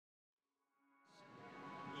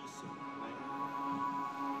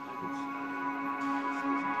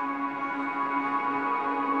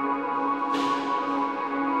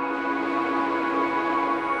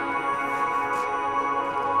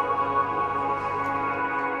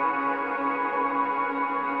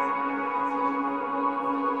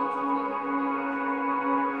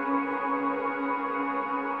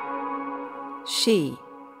SHEE,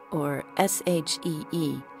 or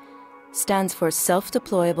SHEE, stands for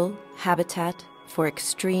Self-Deployable Habitat for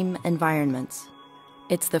Extreme Environments.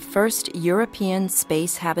 It's the first European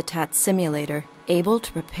space habitat simulator able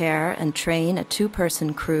to prepare and train a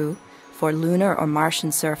two-person crew for lunar or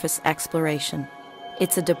Martian surface exploration.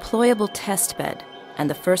 It's a deployable test bed and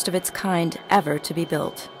the first of its kind ever to be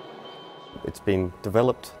built. It's been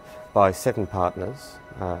developed by 7 partners,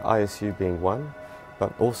 ISU being one,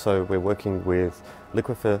 but also we're working with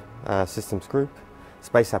Liquifer Systems Group,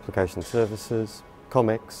 Space Application Services,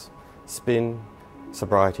 COMEX, SPIN,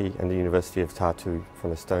 Sobriety and the University of Tartu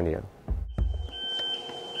from Estonia.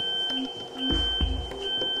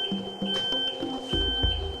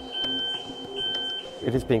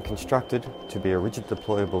 It has been constructed to be a rigid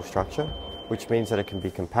deployable structure, which means that it can be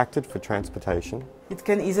compacted for transportation. It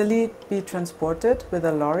can easily be transported with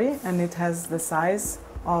a lorry, and it has the size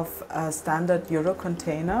of a standard Euro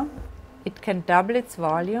container. It can double its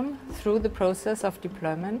volume through the process of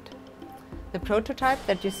deployment. The prototype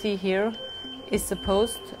that you see here is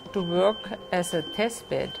supposed to work as a test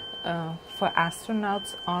bed for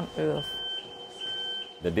astronauts on Earth.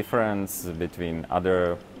 The difference between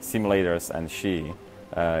other simulators and SHEE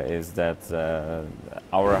is that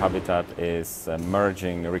our habitat is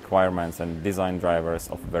merging requirements and design drivers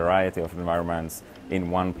of a variety of environments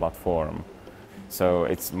in one platform. So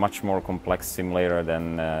it's much more complex simulator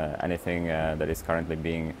than anything that is currently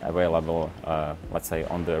being available, let's say,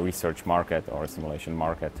 on the research market or simulation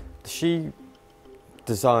market. The SHEE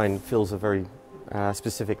design fills a very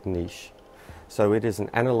specific niche. So it is an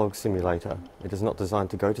analog simulator. It is not designed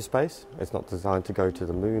to go to space. It's not designed to go to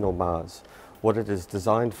the moon or Mars. What it is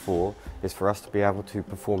designed for is for us to be able to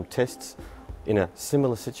perform tests in a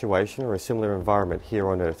similar situation or a similar environment here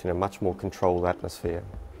on Earth in a much more controlled atmosphere.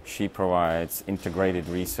 SHEE provides integrated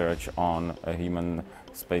research on human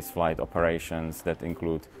spaceflight operations that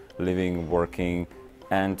include living, working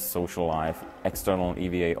and social life, external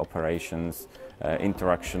EVA operations,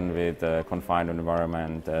 interaction with confined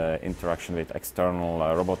environment, interaction with external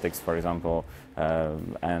robotics, for example,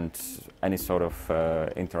 and any sort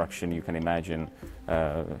of interaction you can imagine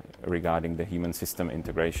regarding the human system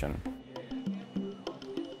integration.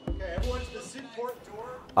 Okay, everyone to the seatport door.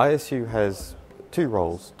 ISU has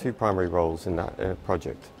two primary roles in that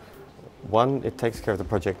project. One, it takes care of the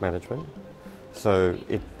project management, so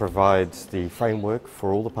it provides the framework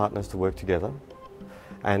for all the partners to work together.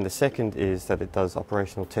 And the second is that it does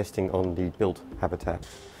operational testing on the built habitat.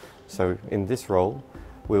 So in this role,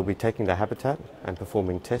 we'll be taking the habitat and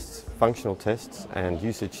performing tests, functional tests and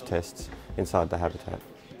usage tests inside the habitat.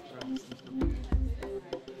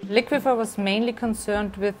 Liquifer was mainly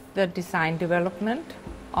concerned with the design development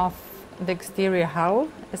of the exterior hull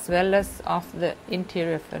as well as of the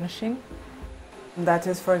interior furnishing. That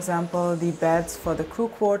is, for example, the beds for the crew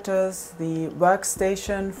quarters, the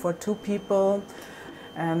workstation for 2 people,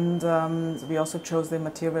 and we also chose the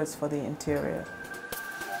materials for the interior.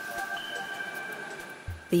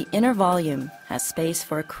 The inner volume has space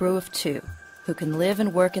for a crew of 2 who can live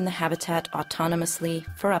and work in the habitat autonomously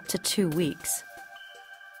for up to 2 weeks.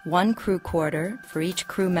 1 crew quarter for each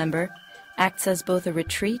crew member acts as both a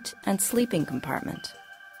retreat and sleeping compartment.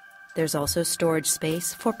 There's also storage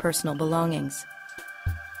space for personal belongings.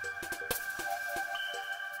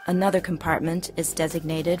 Another compartment is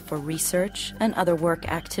designated for research and other work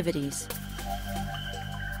activities.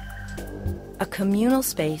 A communal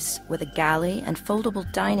space with a galley and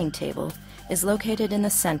foldable dining table is located in the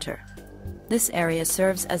center. This area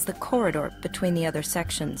serves as the corridor between the other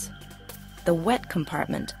sections. The wet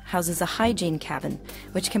compartment houses a hygiene cabin,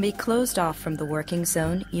 which can be closed off from the working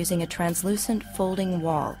zone using a translucent folding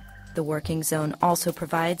wall. The working zone also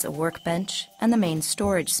provides a workbench and the main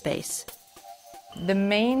storage space. The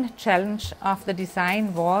main challenge of the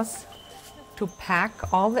design was to pack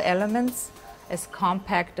all the elements as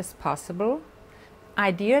compact as possible.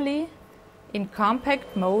 Ideally, in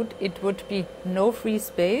compact mode it would be no free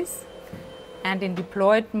space, and in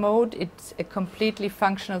deployed mode it's a completely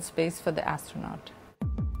functional space for the astronaut.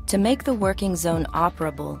 To make the working zone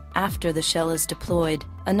operable after the shell is deployed,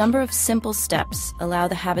 a number of simple steps allow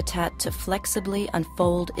the habitat to flexibly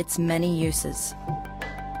unfold its many uses.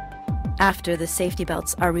 After the safety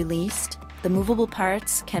belts are released, the movable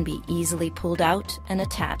parts can be easily pulled out and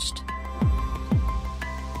attached.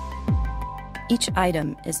 Each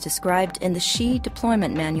item is described in the SHEE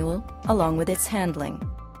deployment manual along with its handling.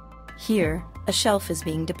 Here, a shelf is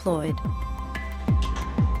being deployed.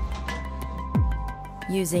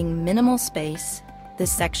 Using minimal space,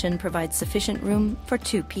 this section provides sufficient room for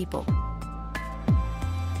 2 people.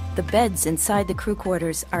 The beds inside the crew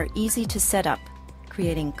quarters are easy to set up.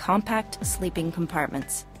 creating compact sleeping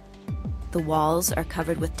compartments. The walls are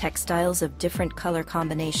covered with textiles of different color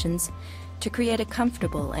combinations to create a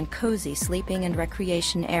comfortable and cozy sleeping and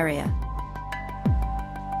recreation area.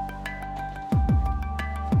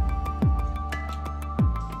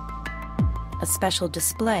 A special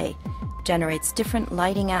display generates different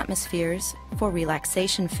lighting atmospheres for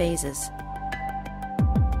relaxation phases.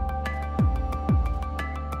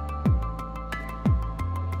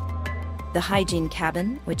 The hygiene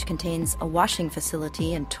cabin, which contains a washing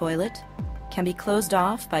facility and toilet, can be closed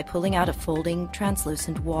off by pulling out a folding,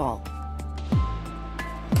 translucent wall.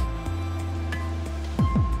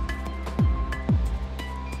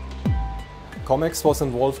 COMEX was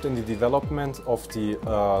involved in the development of the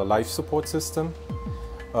life support system.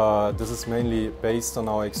 This is mainly based on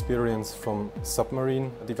our experience from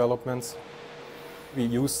submarine developments. We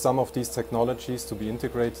used some of these technologies to be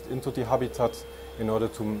integrated into the habitat in order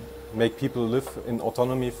to make people live in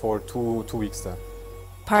autonomy for two weeks there.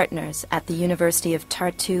 Partners at the University of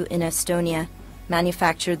Tartu in Estonia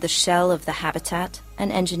manufactured the shell of the habitat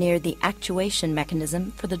and engineered the actuation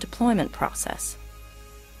mechanism for the deployment process.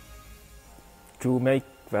 To make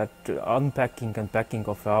that unpacking and packing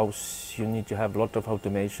of a house, you need to have a lot of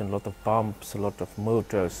automation, a lot of pumps, a lot of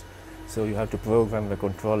motors. So you have to program the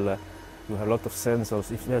controller. You have a lot of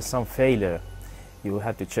sensors. If there's some failure, you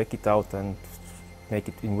have to check it out and make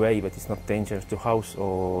it in a way that it's not dangerous to house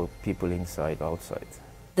or people inside, outside.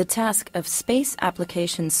 The task of Space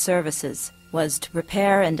Applications Services was to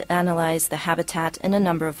prepare and analyze the habitat in a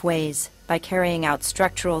number of ways by carrying out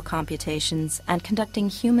structural computations and conducting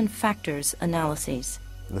human factors analyses.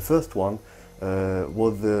 The first one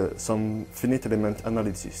was some finite element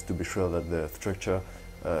analysis to be sure that the structure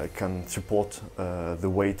can support the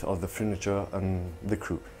weight of the furniture and the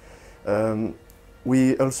crew.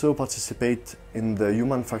 We also participate in the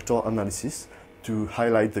human factor analysis to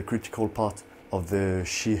highlight the critical part of the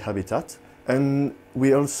SHEE habitat. And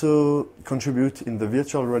we also contribute in the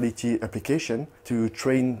virtual reality application to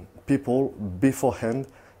train people beforehand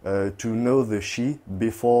to know the SHEE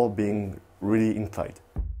before being really inside.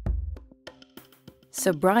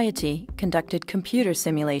 Sobriety conducted computer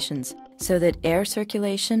simulations so that air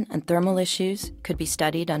circulation and thermal issues could be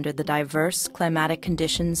studied under the diverse climatic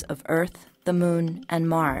conditions of Earth, the Moon, and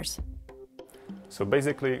Mars. So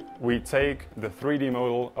basically, we take the 3D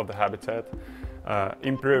model of the habitat,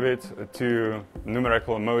 improve it to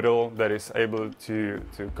numerical model that is able to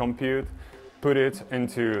compute, put it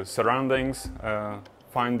into surroundings,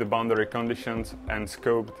 find the boundary conditions and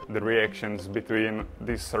scope the reactions between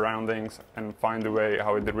these surroundings and find a way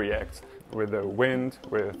how it reacts with the wind,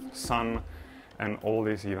 with sun and all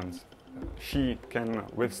these events. SHEE can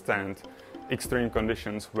withstand extreme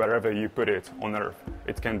conditions wherever you put it on Earth.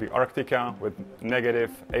 It can be Arctica with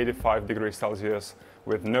negative 85 degrees Celsius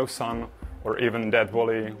with no sun, or even Dead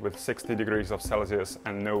Valley with 60 degrees of Celsius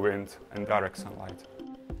and no wind and direct sunlight.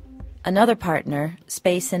 Another partner,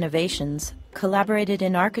 Space Innovations, collaborated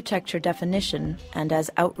in architecture definition and as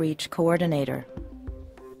outreach coordinator.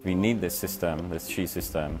 We need this system, this SHEE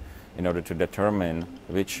system, in order to determine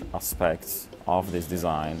which aspects of this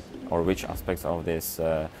design or which aspects of this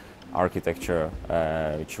architecture,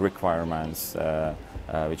 which requirements,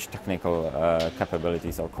 which technical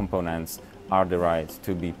capabilities or components are the right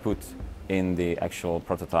to be put in the actual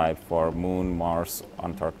prototype for Moon, Mars,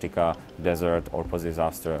 Antarctica, desert or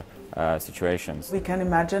post-disaster situations. We can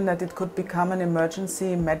imagine that it could become an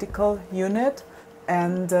emergency medical unit,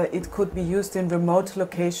 and it could be used in remote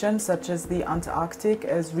locations such as the Antarctic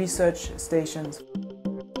as research stations.